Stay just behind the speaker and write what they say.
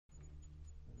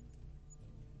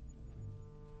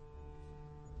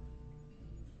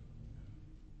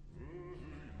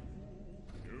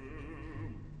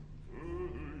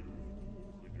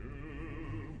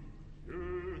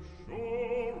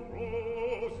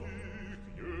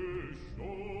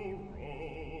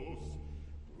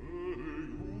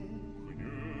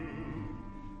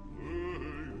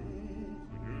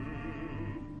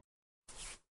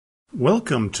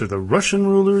Welcome to the Russian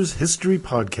Rulers History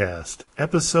Podcast,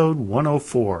 Episode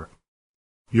 104,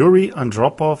 Yuri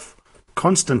Andropov,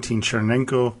 Konstantin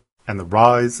Chernenko, and the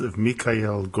Rise of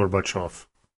Mikhail Gorbachev.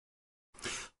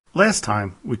 Last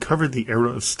time, we covered the era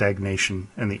of stagnation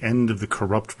and the end of the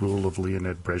corrupt rule of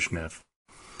Leonid Brezhnev.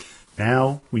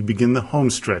 Now, we begin the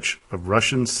home stretch of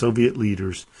Russian Soviet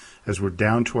leaders as we're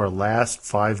down to our last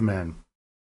 5 men,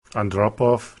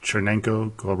 Andropov,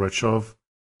 Chernenko, Gorbachev,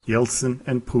 Yeltsin,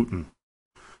 and Putin.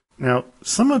 Now,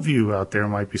 some of you out there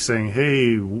might be saying,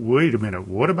 hey, wait a minute,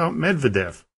 what about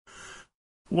Medvedev?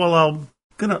 Well, I'm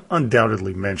going to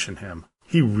undoubtedly mention him.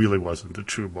 He really wasn't the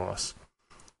true boss.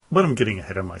 But I'm getting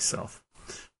ahead of myself.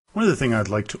 One other thing I'd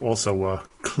like to also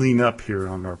clean up here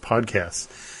on our podcast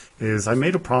is I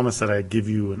made a promise that I'd give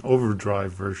you an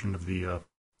overdrive version of the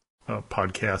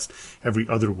podcast every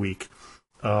other week.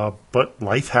 But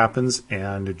life happens,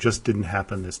 and it just didn't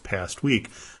happen this past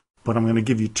week. But I'm going to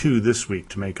give you 2 this week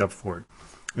to make up for it.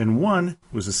 And one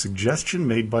was a suggestion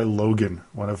made by Logan,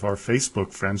 one of our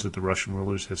Facebook friends at the Russian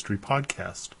Rulers History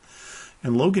Podcast.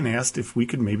 And Logan asked if we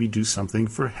could maybe do something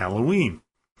for Halloween.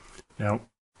 Now,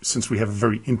 since we have a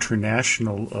very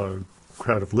international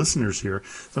crowd of listeners here,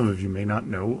 some of you may not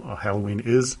know Halloween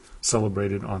is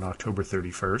celebrated on October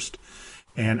 31st.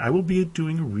 And I will be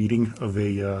doing a reading of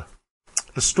a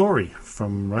story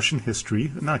from Russian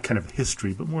history, not kind of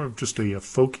history, but more of just a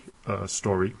folk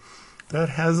story that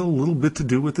has a little bit to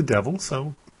do with the devil,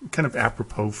 so kind of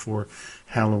apropos for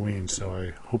Halloween. So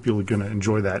I hope you're going to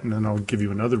enjoy that, and then I'll give you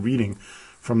another reading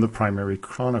from the Primary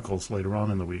Chronicles later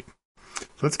on in the week. So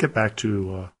let's get back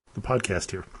to the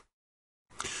podcast here.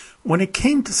 When it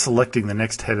came to selecting the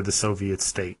next head of the Soviet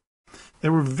state,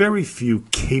 there were very few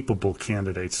capable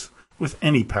candidates with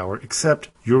any power except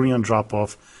Yuri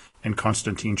Andropov and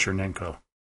Konstantin Chernenko.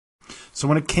 So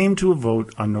when it came to a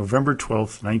vote on November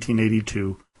 12,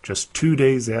 1982, just 2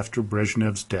 days after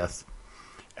Brezhnev's death,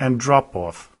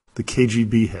 Andropov, the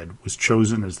KGB head, was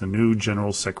chosen as the new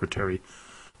general secretary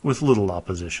with little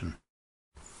opposition.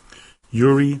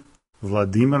 Yuri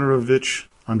Vladimirovich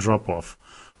Andropov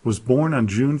was born on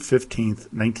June 15,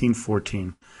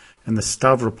 1914, in the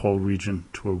Stavropol region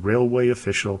to a railway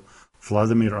official,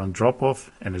 Vladimir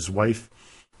Andropov, and his wife,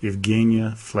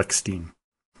 Evgenia Flexstein,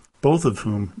 both of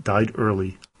whom died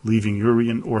early, leaving Yuri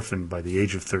an orphan by the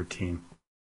age of 13.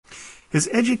 His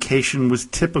education was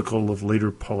typical of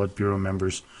later Politburo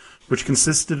members, which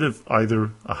consisted of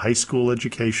either a high school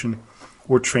education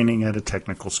or training at a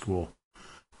technical school.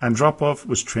 Andropov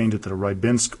was trained at the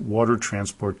Rybinsk Water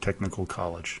Transport Technical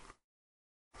College.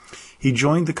 He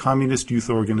joined the communist youth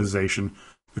organization,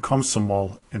 the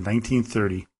Komsomol, in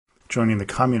 1930, joining the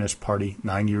Communist Party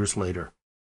 9 years later.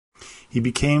 He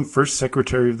became first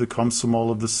secretary of the Komsomol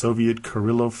of the Soviet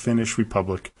Kurylo-Finnish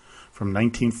Republic from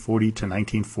 1940 to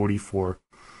 1944,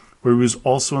 where he was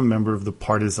also a member of the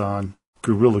partisan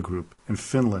guerrilla group in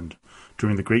Finland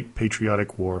during the Great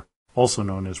Patriotic War, also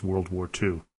known as World War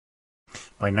II.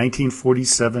 By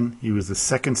 1947, he was the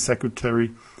second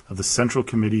secretary of the Central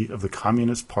Committee of the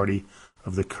Communist Party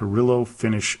of the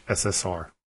Kurylo-Finnish SSR.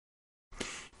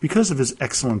 Because of his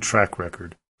excellent track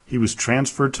record, he was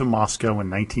transferred to Moscow in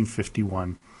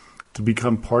 1951 to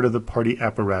become part of the party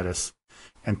apparatus,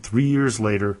 and 3 years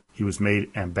later he was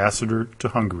made ambassador to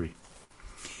Hungary.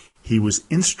 He was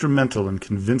instrumental in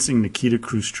convincing Nikita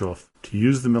Khrushchev to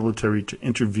use the military to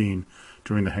intervene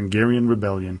during the Hungarian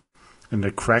Rebellion and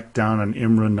to crack down on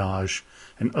Imre Nagy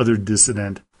and other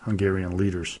dissident Hungarian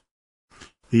leaders.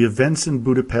 The events in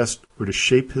Budapest were to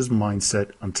shape his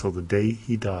mindset until the day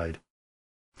he died.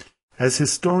 As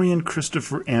historian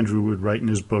Christopher Andrew would write in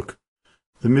his book,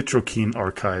 The Mitrokhin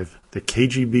Archive, the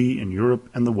KGB in Europe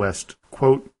and the West,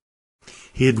 quote,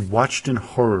 he had watched in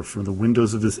horror from the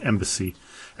windows of his embassy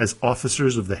as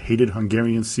officers of the hated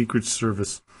Hungarian Secret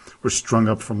Service were strung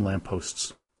up from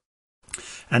lampposts.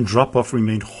 Andropov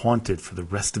remained haunted for the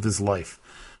rest of his life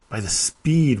by the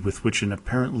speed with which an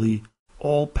apparently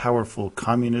all-powerful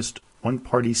communist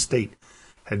one-party state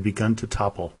had begun to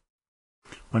topple.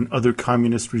 When other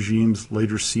communist regimes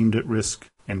later seemed at risk,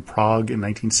 in Prague in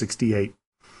 1968,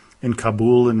 in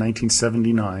Kabul in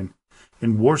 1979,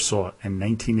 in Warsaw in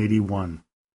 1981,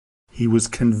 he was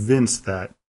convinced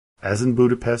that, as in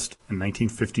Budapest in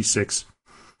 1956,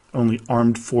 only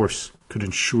armed force could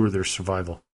ensure their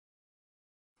survival.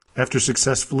 After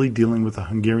successfully dealing with the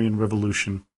Hungarian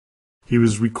Revolution, he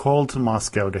was recalled to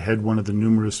Moscow to head one of the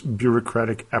numerous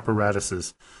bureaucratic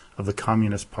apparatuses of the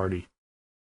Communist Party.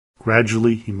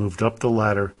 Gradually, he moved up the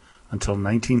ladder until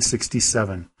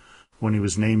 1967, when he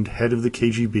was named head of the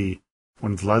KGB,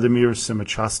 when Vladimir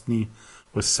Semachastny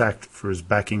was sacked for his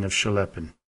backing of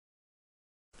Shelepin.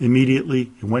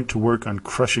 Immediately, he went to work on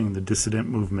crushing the dissident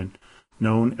movement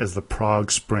known as the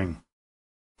Prague Spring.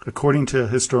 According to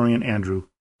historian Andrew,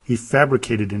 he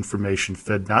fabricated information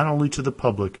fed not only to the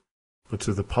public, but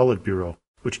to the Politburo,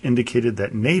 which indicated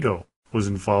that NATO was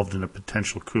involved in a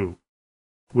potential coup,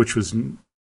 which was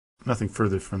nothing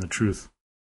further from the truth.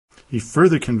 He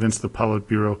further convinced the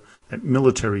Politburo that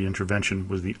military intervention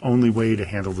was the only way to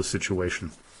handle the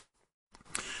situation.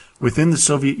 Within the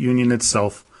Soviet Union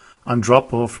itself,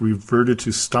 Andropov reverted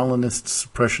to Stalinist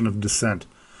suppression of dissent,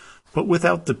 but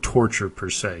without the torture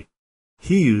per se.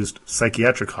 He used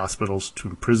psychiatric hospitals to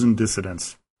imprison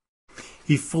dissidents.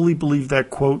 He fully believed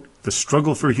that, quote, the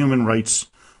struggle for human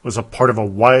rights was a part of a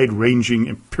wide-ranging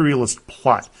imperialist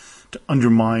plot to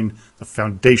undermine the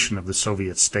foundation of the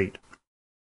Soviet state.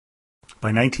 By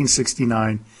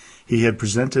 1969, he had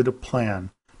presented a plan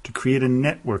to create a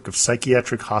network of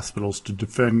psychiatric hospitals to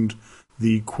defend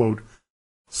the, quote,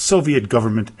 Soviet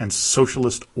government and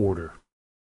socialist order.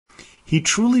 He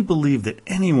truly believed that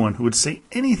anyone who would say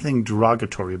anything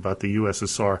derogatory about the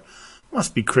USSR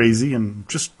must be crazy and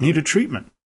just needed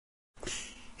treatment.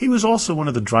 He was also one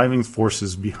of the driving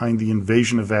forces behind the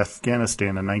invasion of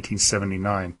Afghanistan in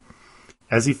 1979,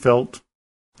 as he felt,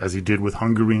 as he did with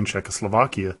Hungary and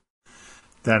Czechoslovakia,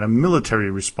 that a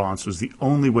military response was the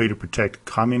only way to protect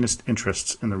communist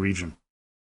interests in the region.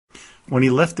 When he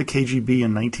left the KGB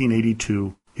in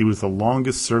 1982, he was the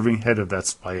longest-serving head of that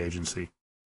spy agency.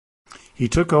 He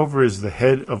took over as the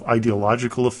head of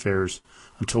ideological affairs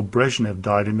until Brezhnev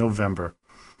died in November,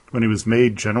 when he was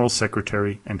made General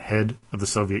Secretary and head of the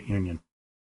Soviet Union.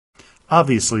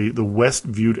 Obviously, the West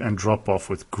viewed Andropov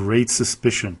with great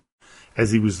suspicion,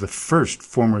 as he was the first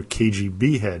former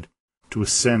KGB head to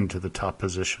ascend to the top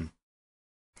position.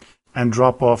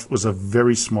 Andropov was a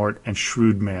very smart and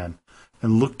shrewd man,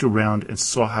 and looked around and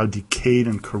saw how decayed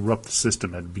and corrupt the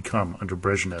system had become under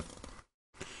Brezhnev.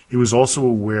 He was also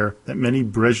aware that many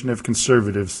Brezhnev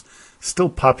conservatives still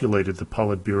populated the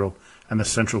Politburo and the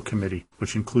Central Committee,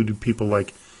 which included people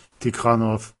like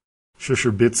Tikhonov,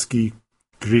 Shcherbitsky,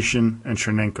 Grishin, and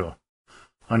Chernenko.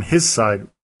 On his side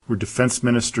were Defense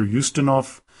Minister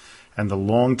Ustinov and the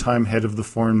longtime head of the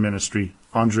Foreign Ministry,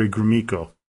 Andrei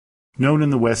Gromyko, known in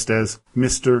the West as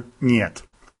Mr. Niet.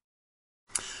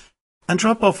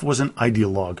 Andropov was an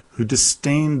ideologue who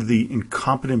disdained the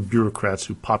incompetent bureaucrats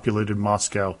who populated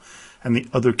Moscow and the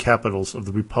other capitals of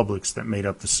the republics that made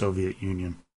up the Soviet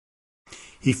Union.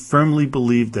 He firmly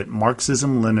believed that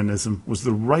Marxism-Leninism was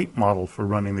the right model for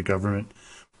running the government,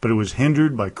 but it was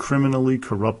hindered by criminally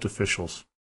corrupt officials.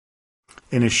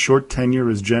 In his short tenure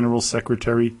as General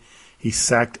Secretary, he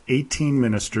sacked 18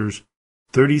 ministers,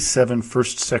 37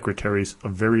 first secretaries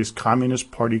of various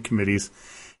Communist Party committees,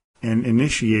 and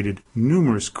initiated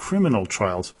numerous criminal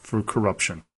trials for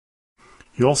corruption.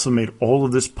 He also made all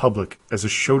of this public as a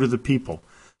show to the people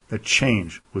that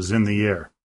change was in the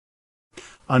air.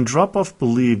 Andropov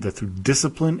believed that through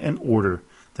discipline and order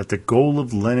that the goal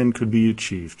of Lenin could be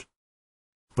achieved.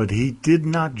 But he did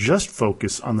not just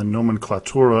focus on the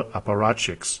nomenklatura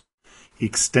apparatchiks. He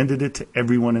extended it to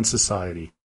everyone in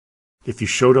society. If you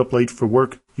showed up late for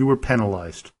work, you were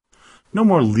penalized. No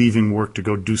more leaving work to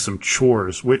go do some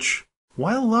chores, which,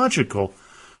 while logical,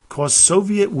 caused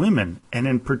Soviet women, and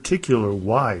in particular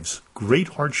wives, great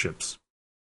hardships.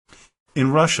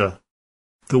 In Russia,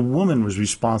 the woman was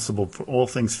responsible for all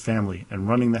things family and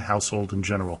running the household in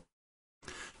general.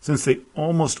 Since they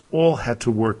almost all had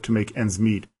to work to make ends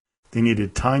meet, they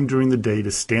needed time during the day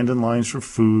to stand in lines for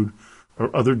food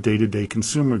or other day-to-day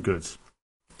consumer goods.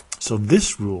 So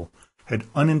this rule had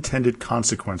unintended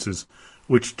consequences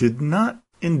which did not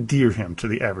endear him to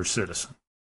the average citizen.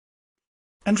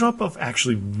 Andropov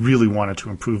actually really wanted to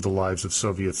improve the lives of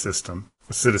Soviet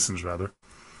citizens.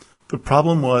 The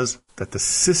problem was that the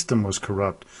system was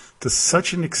corrupt to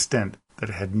such an extent that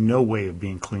it had no way of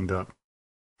being cleaned up.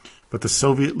 But the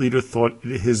Soviet leader thought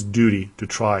it his duty to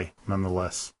try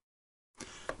nonetheless.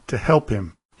 To help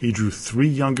him, he drew 3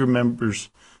 younger members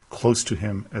close to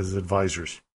him as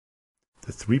advisors.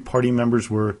 The 3 party members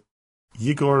were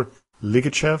Yegor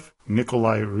Ligachev,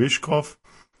 Nikolai Ryzhkov,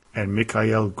 and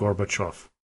Mikhail Gorbachev.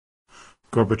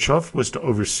 Gorbachev was to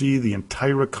oversee the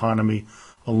entire economy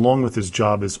along with his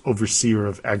job as overseer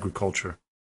of agriculture.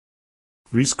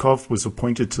 Ryzhkov was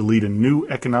appointed to lead a new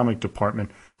economic department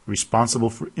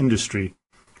responsible for industry,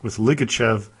 with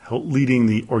Ligachev leading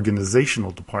the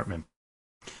organizational department.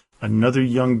 Another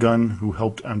young gun who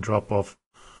helped Andropov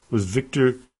was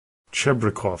Viktor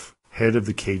Chebrikov, head of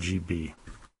the KGB.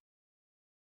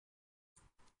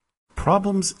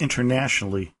 Problems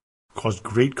internationally caused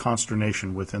great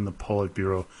consternation within the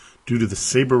Politburo due to the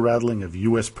saber-rattling of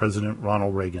U.S. President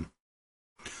Ronald Reagan.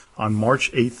 On March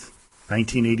 8,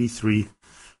 1983,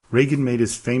 Reagan made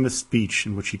his famous speech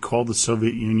in which he called the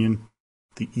Soviet Union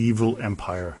the evil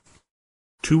empire.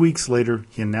 2 weeks later,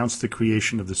 he announced the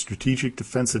creation of the Strategic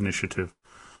Defense Initiative,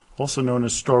 also known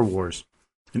as Star Wars,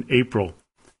 in April,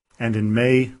 and in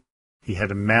May, he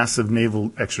had a massive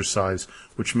naval exercise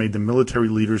which made the military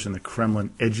leaders in the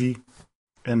Kremlin edgy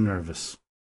and nervous.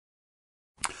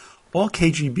 All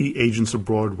KGB agents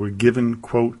abroad were given,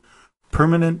 quote,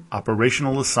 permanent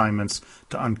operational assignments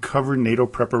to uncover NATO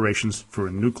preparations for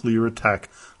a nuclear attack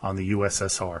on the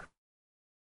USSR.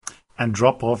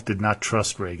 Andropov did not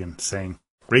trust Reagan, saying,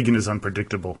 Reagan is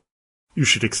unpredictable. You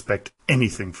should expect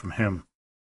anything from him.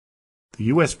 The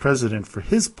U.S. president, for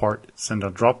his part, sent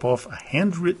Andropov a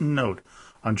handwritten note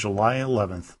on July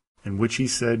 11th, in which he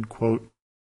said, quote,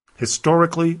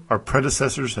 historically, our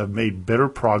predecessors have made better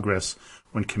progress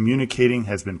when communicating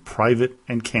has been private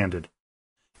and candid.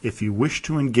 If you wish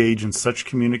to engage in such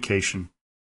communication,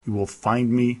 you will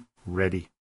find me ready.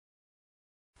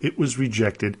 It was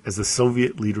rejected as the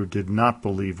Soviet leader did not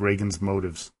believe Reagan's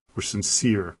motives were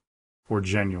sincere or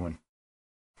genuine.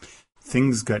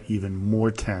 Things got even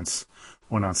more tense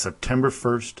when on September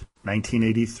 1st,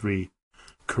 1983,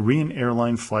 Korean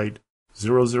airline flight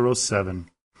 007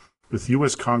 with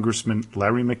U.S. Congressman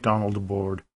Larry McDonald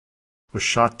aboard was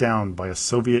shot down by a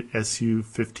Soviet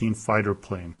Su-15 fighter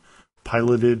plane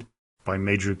piloted by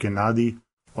Major Gennady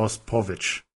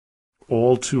Ospovich.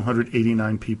 All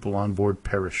 289 people on board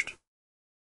perished.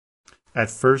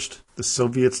 At first, the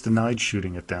Soviets denied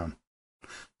shooting it down.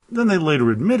 Then they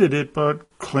later admitted it, but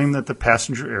claimed that the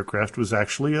passenger aircraft was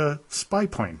actually a spy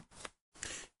plane.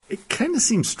 It kind of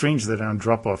seems strange that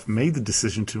Andropov made the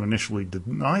decision to initially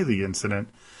deny the incident,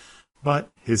 but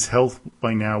his health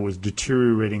by now was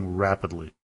deteriorating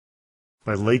rapidly.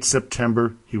 By late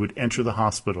September, he would enter the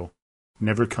hospital,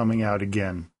 never coming out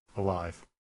again alive.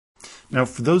 Now,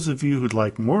 for those of you who'd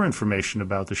like more information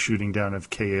about the shooting down of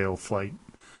KAL Flight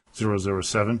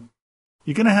 007,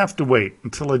 you're going to have to wait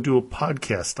until I do a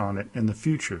podcast on it in the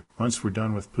future, once we're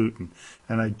done with Putin.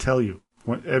 And I tell you,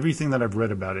 everything that I've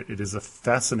read about it, it is a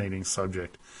fascinating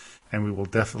subject, and we will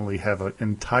definitely have an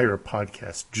entire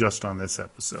podcast just on this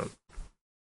episode.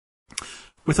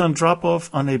 With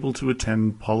Andropov unable to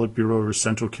attend Politburo or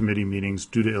Central Committee meetings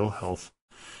due to ill health,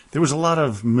 there was a lot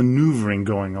of maneuvering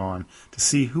going on to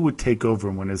see who would take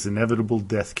over when his inevitable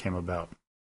death came about.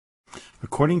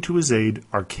 According to his aide,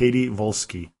 Arkady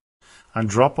Volsky,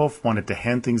 Andropov wanted to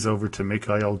hand things over to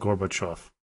Mikhail Gorbachev.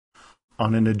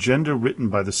 On an agenda written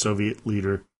by the Soviet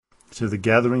leader to the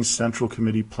gathering Central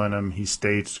Committee plenum, he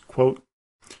states, quote,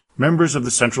 members of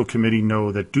the Central Committee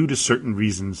know that due to certain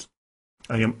reasons,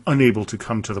 I am unable to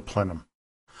come to the plenum.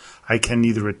 I can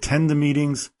neither attend the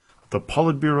meetings of the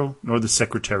Politburo nor the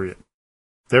Secretariat.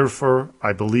 Therefore,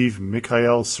 I believe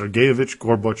Mikhail Sergeyevich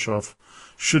Gorbachev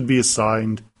should be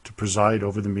assigned to preside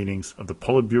over the meetings of the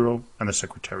Politburo and the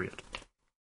Secretariat.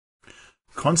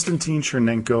 Konstantin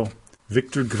Chernenko,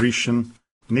 Viktor Grishin,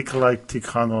 Nikolai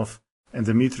Tikhanov, and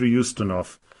Dmitry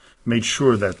Ustinov made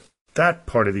sure that that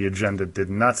part of the agenda did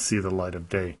not see the light of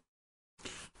day.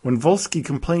 When Volsky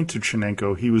complained to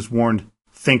Chernenko, he was warned,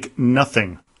 think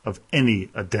nothing of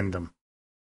any addendum.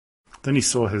 Then he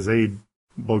saw his aide,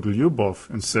 Bogolyubov,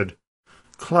 and said,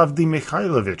 Klavdy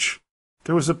Mikhailovich,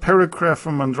 there was a paragraph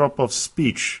from Andropov's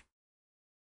speech.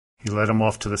 He led him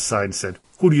off to the side and said,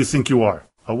 who do you think you are,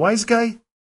 a wise guy?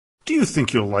 Do you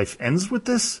think your life ends with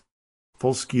this?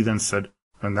 Volsky then said,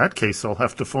 in that case, I'll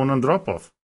have to phone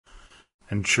Andropov.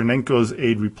 And Chernenko's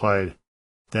aide replied,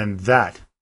 then that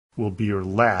will be your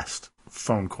last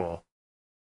phone call.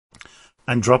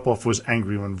 Andropov was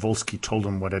angry when Volsky told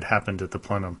him what had happened at the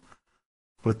plenum,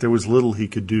 but there was little he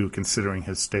could do considering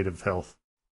his state of health.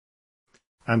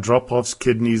 Andropov's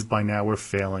kidneys by now were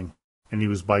failing, and he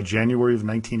was by January of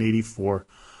 1984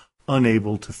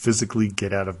 unable to physically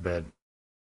get out of bed.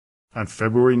 On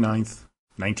February 9th,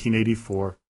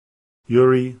 1984,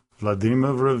 Yuri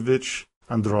Vladimirovich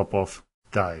Andropov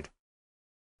died.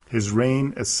 His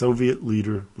reign as Soviet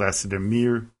leader lasted a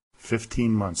mere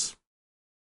 15 months.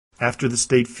 After the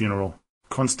state funeral,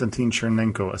 Konstantin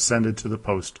Chernenko ascended to the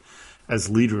post as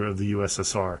leader of the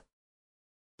USSR.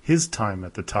 His time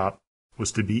at the top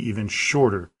was to be even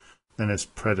shorter than his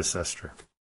predecessor.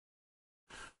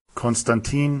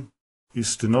 Konstantin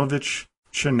Ustinovich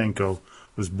Chernenko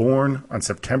was born on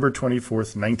September 24,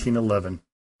 1911,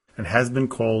 and has been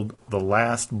called the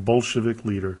last Bolshevik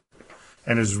leader,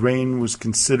 and his reign was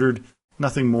considered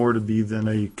nothing more to be than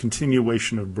a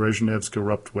continuation of Brezhnev's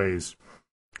corrupt ways,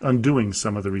 undoing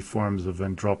some of the reforms of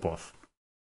Andropov.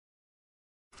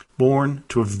 Born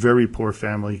to a very poor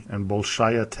family in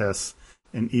Bolshaya Tess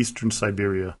in eastern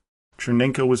Siberia,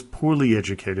 Chernenko was poorly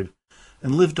educated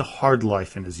and lived a hard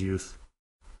life in his youth.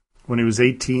 When he was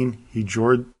 18, he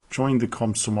joined the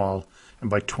Komsomol and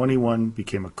by 21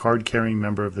 became a card-carrying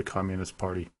member of the Communist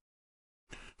Party.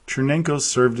 Chernenko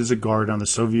served as a guard on the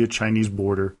Soviet-Chinese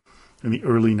border in the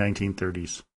early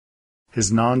 1930s.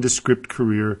 His nondescript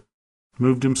career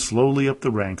moved him slowly up the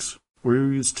ranks,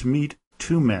 where he was to meet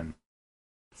two men,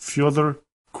 Fyodor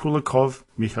Kulakov,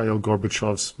 Mikhail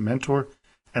Gorbachev's mentor,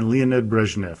 and Leonid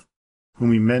Brezhnev,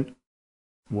 whom he met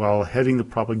while heading the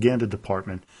propaganda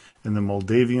department in the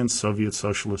Moldavian Soviet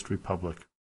Socialist Republic.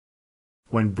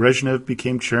 When Brezhnev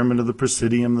became chairman of the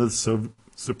Presidium of the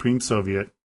Supreme Soviet,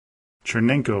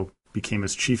 Chernenko became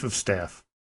his chief of staff.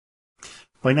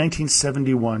 By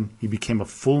 1971, he became a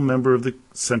full member of the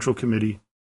Central Committee.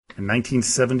 In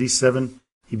 1977,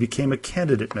 he became a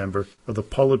candidate member of the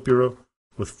Politburo,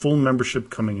 with full membership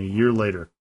coming a year later.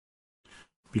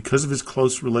 Because of his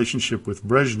close relationship with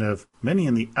Brezhnev, many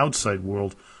in the outside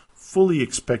world fully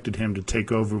expected him to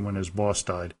take over when his boss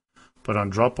died, but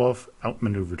Andropov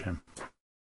outmaneuvered him.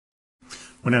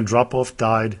 When Andropov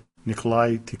died,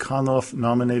 Nikolai Tikhonov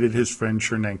nominated his friend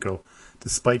Chernenko,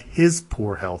 despite his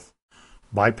poor health,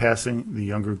 bypassing the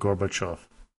younger Gorbachev.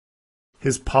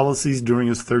 His policies during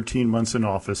his 13 months in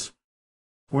office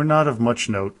were not of much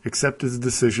note, except his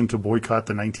decision to boycott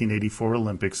the 1984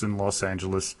 Olympics in Los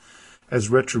Angeles as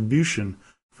retribution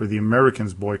for the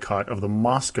Americans' boycott of the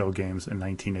Moscow Games in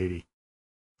 1980.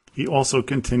 He also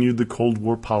continued the Cold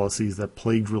War policies that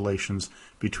plagued relations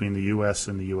between the U.S.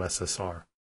 and the USSR.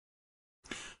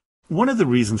 One of the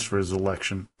reasons for his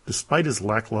election, despite his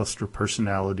lackluster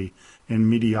personality and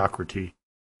mediocrity,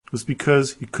 was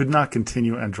because he could not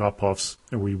continue Andropov's,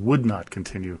 or he would not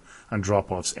continue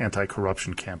Andropov's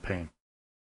anti-corruption campaign.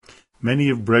 Many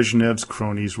of Brezhnev's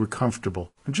cronies were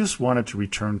comfortable and just wanted to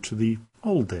return to the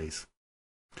old days.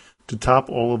 To top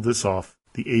all of this off,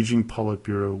 the aging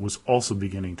Politburo was also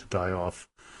beginning to die off,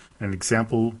 an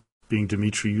example being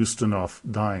Dmitry Ustinov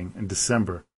dying in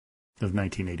December of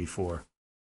 1984.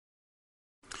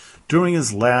 During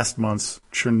his last months,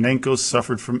 Chernenko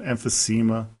suffered from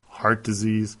emphysema, heart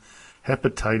disease,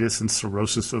 hepatitis, and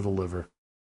cirrhosis of the liver.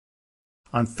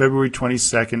 On February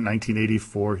 22,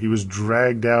 1984, he was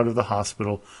dragged out of the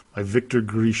hospital by Viktor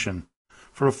Grishin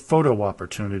for a photo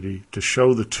opportunity to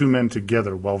show the two men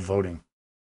together while voting.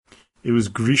 It was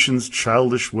Grishin's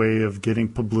childish way of getting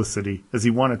publicity, as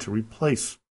he wanted to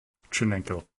replace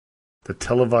Chernenko. The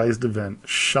televised event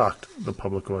shocked the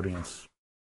public audience.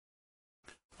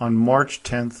 On March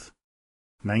 10,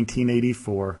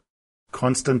 1984,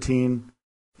 Konstantin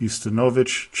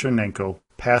Ustinovich Chernenko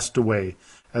passed away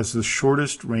as the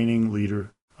shortest reigning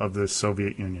leader of the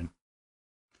Soviet Union.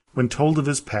 When told of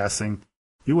his passing,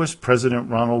 U.S. President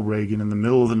Ronald Reagan in the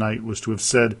middle of the night was to have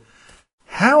said,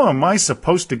 "How am I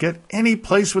supposed to get any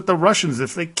place with the Russians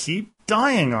if they keep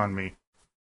dying on me?"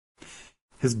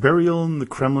 His burial in the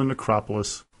Kremlin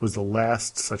necropolis was the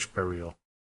last such burial.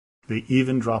 They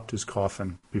even dropped his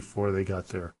coffin before they got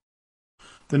there.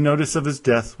 The notice of his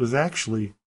death was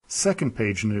actually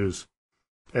second-page news,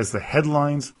 as the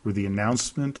headlines were the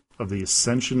announcement of the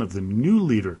ascension of the new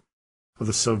leader of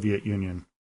the Soviet Union,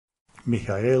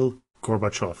 Mikhail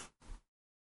Gorbachev.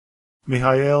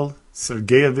 Mikhail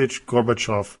Sergeyevich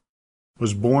Gorbachev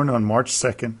was born on March 2,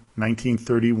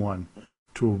 1931,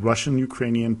 to a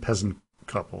Russian-Ukrainian peasant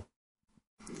couple.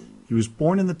 He was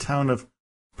born in the town of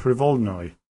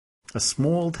Privolnoy, a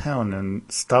small town in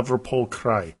Stavropol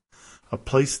Krai, a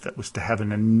place that was to have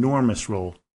an enormous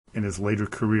role in his later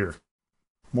career.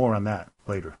 More on that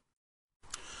later.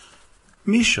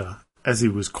 Misha, as he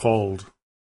was called,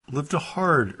 lived a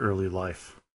hard early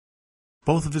life.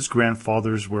 Both of his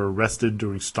grandfathers were arrested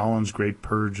during Stalin's Great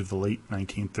Purge of the late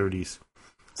 1930s,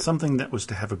 something that was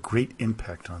to have a great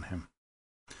impact on him.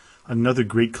 Another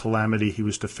great calamity he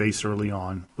was to face early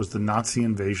on was the Nazi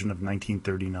invasion of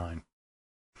 1939.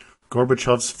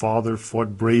 Gorbachev's father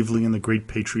fought bravely in the Great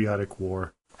Patriotic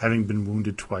War, having been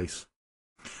wounded twice.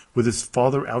 With his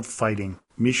father out fighting,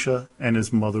 Misha and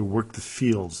his mother worked the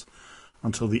fields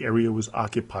until the area was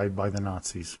occupied by the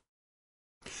Nazis.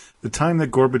 The time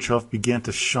that Gorbachev began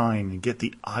to shine and get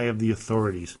the eye of the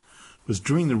authorities was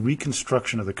during the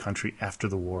reconstruction of the country after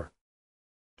the war.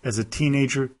 As a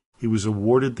teenager, he was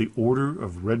awarded the Order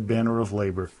of Red Banner of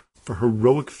Labor for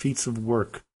heroic feats of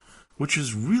work, which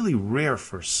is really rare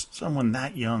for someone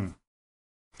that young.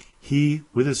 He,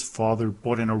 with his father,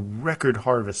 brought in a record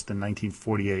harvest in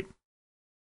 1948.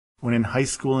 When in high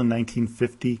school in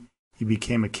 1950, he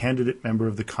became a candidate member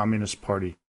of the Communist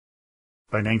Party.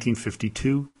 By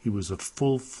 1952, he was a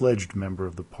full-fledged member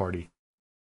of the party.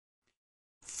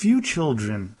 Few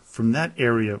children from that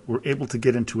area were able to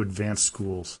get into advanced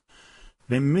schools.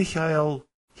 But Mikhail,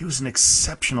 he was an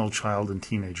exceptional child and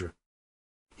teenager.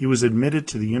 He was admitted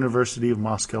to the University of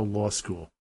Moscow Law School.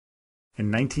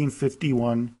 In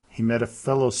 1951, he met a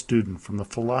fellow student from the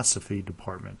philosophy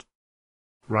department,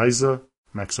 Riza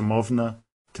Maximovna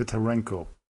Titarenko,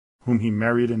 whom he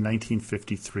married in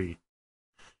 1953.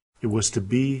 It was to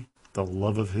be the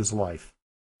love of his life,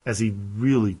 as he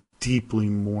really deeply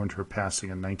mourned her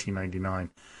passing in 1999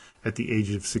 at the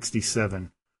age of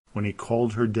 67, when he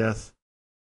called her death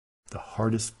the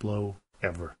hardest blow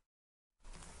ever.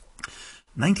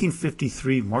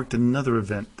 1953 marked another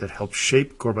event that helped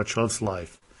shape Gorbachev's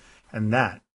life, and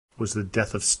that was the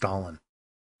death of Stalin.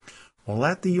 While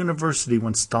at the university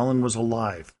when Stalin was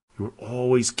alive, you were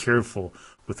always careful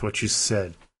with what you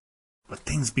said. But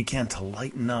things began to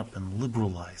lighten up and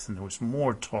liberalize, and there was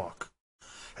more talk.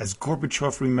 As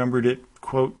Gorbachev remembered it,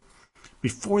 quote,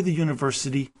 "Before the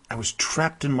university, I was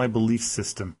trapped in my belief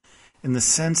system, in the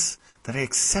sense that I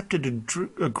accepted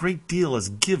a great deal as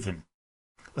given,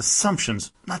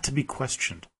 assumptions not to be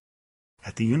questioned.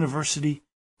 At the university,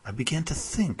 I began to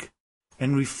think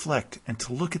and reflect and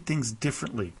to look at things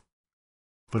differently.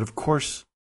 But of course,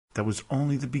 that was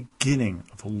only the beginning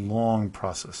of a long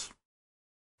process."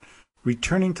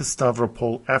 Returning to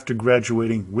Stavropol after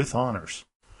graduating with honors,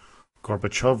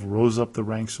 Gorbachev rose up the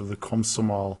ranks of the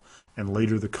Komsomol and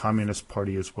later the Communist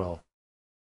Party as well.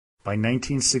 By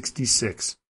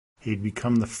 1966, he had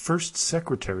become the first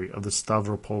secretary of the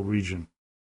Stavropol region,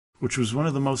 which was one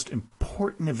of the most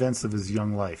important events of his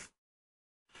young life.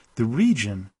 The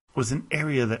region was an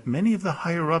area that many of the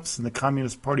higher-ups in the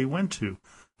Communist Party went to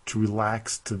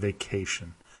relax, to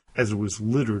vacation, as it was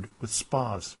littered with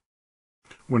spas.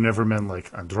 Whenever men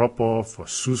like Andropov or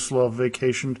Suslov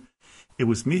vacationed, it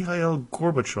was Mikhail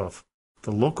Gorbachev,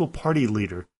 the local party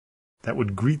leader, that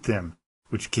would greet them,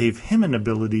 which gave him an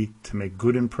ability to make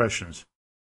good impressions.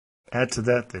 Add to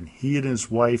that he and his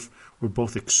wife were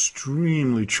both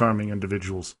extremely charming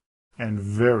individuals and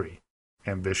very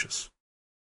ambitious.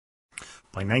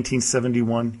 By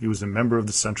 1971, he was a member of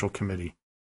the Central Committee.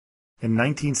 In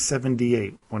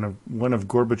 1978, when one of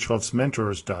Gorbachev's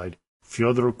mentors died,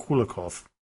 Fyodor Kulakov,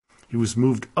 he was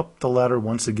moved up the ladder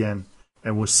once again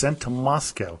and was sent to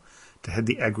Moscow to head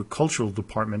the agricultural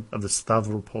department of the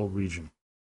Stavropol region.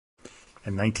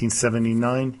 In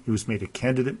 1979, he was made a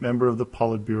candidate member of the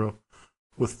Politburo,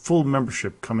 with full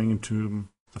membership coming into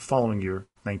the following year,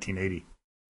 1980.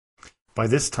 By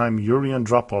this time, Yuri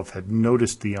Andropov had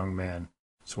noticed the young man,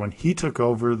 so when he took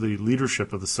over the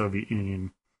leadership of the Soviet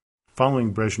Union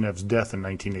following Brezhnev's death in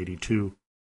 1982,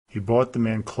 he brought the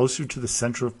man closer to the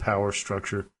center of power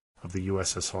structure of the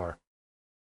USSR.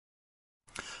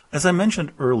 As I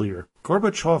mentioned earlier,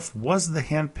 Gorbachev was the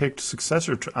hand-picked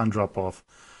successor to Andropov,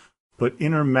 but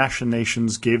inner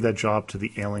machinations gave that job to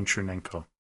the ailing Chernenko.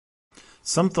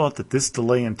 Some thought that this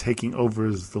delay in taking over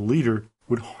as the leader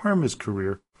would harm his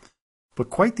career, but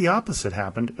quite the opposite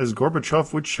happened, as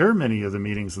Gorbachev would chair many of the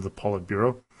meetings of the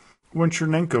Politburo when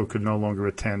Chernenko could no longer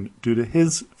attend due to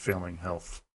his failing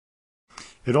health.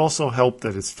 It also helped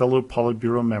that his fellow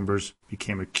Politburo members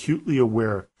became acutely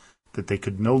aware that they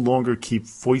could no longer keep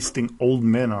foisting old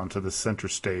men onto the center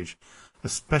stage,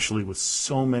 especially with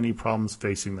so many problems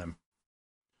facing them.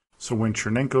 So when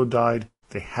Chernenko died,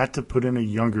 they had to put in a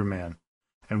younger man,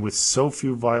 and with so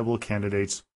few viable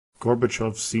candidates,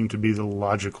 Gorbachev seemed to be the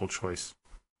logical choice.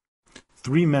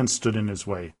 3 men stood in his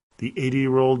way: the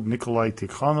 80-year-old Nikolai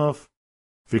Tikhonov,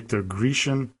 Viktor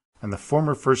Grishin, and the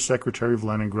former First Secretary of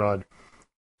Leningrad,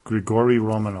 Grigory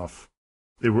Romanov.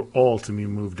 They were all to be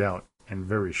moved out in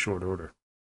very short order.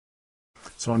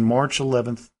 So on March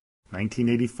 11th,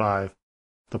 1985,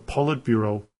 the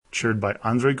Politburo, chaired by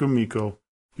Andrei Gromyko,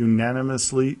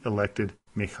 unanimously elected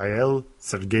Mikhail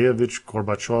Sergeyevich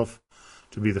Gorbachev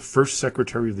to be the first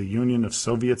Secretary of the Union of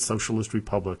Soviet Socialist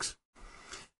Republics,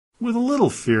 with a little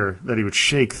fear that he would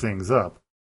shake things up,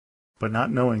 but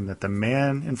not knowing that the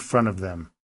man in front of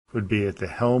them would be at the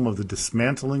helm of the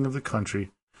dismantling of the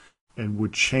country and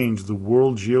would change the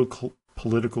world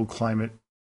geopolitical climate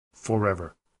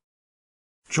forever.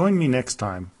 Join me next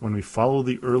time when we follow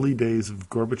the early days of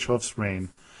Gorbachev's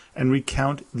reign and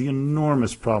recount the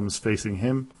enormous problems facing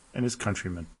him and his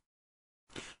countrymen.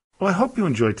 Well, I hope you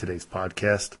enjoyed today's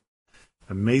podcast.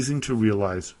 Amazing to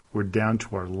realize we're down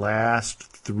to our last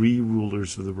 3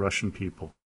 rulers of the Russian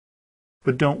people.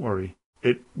 But don't worry,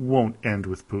 it won't end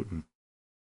with Putin.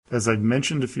 As I've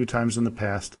mentioned a few times in the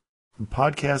past, the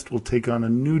podcast will take on a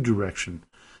new direction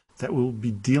that will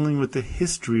be dealing with the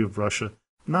history of Russia,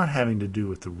 not having to do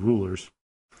with the rulers,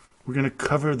 We're going to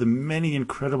cover the many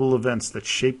incredible events that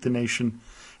shaped the nation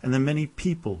and the many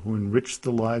people who enriched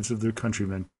the lives of their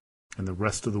countrymen and the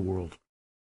rest of the world.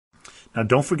 Now,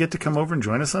 don't forget to come over and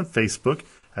join us on Facebook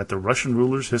at the Russian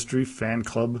Rulers History Fan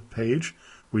Club page,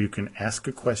 where you can ask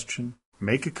a question,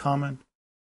 make a comment,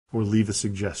 or leave a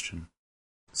suggestion.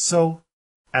 So,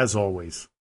 as always,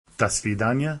 до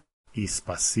свидания и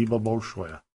спасибо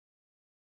большое.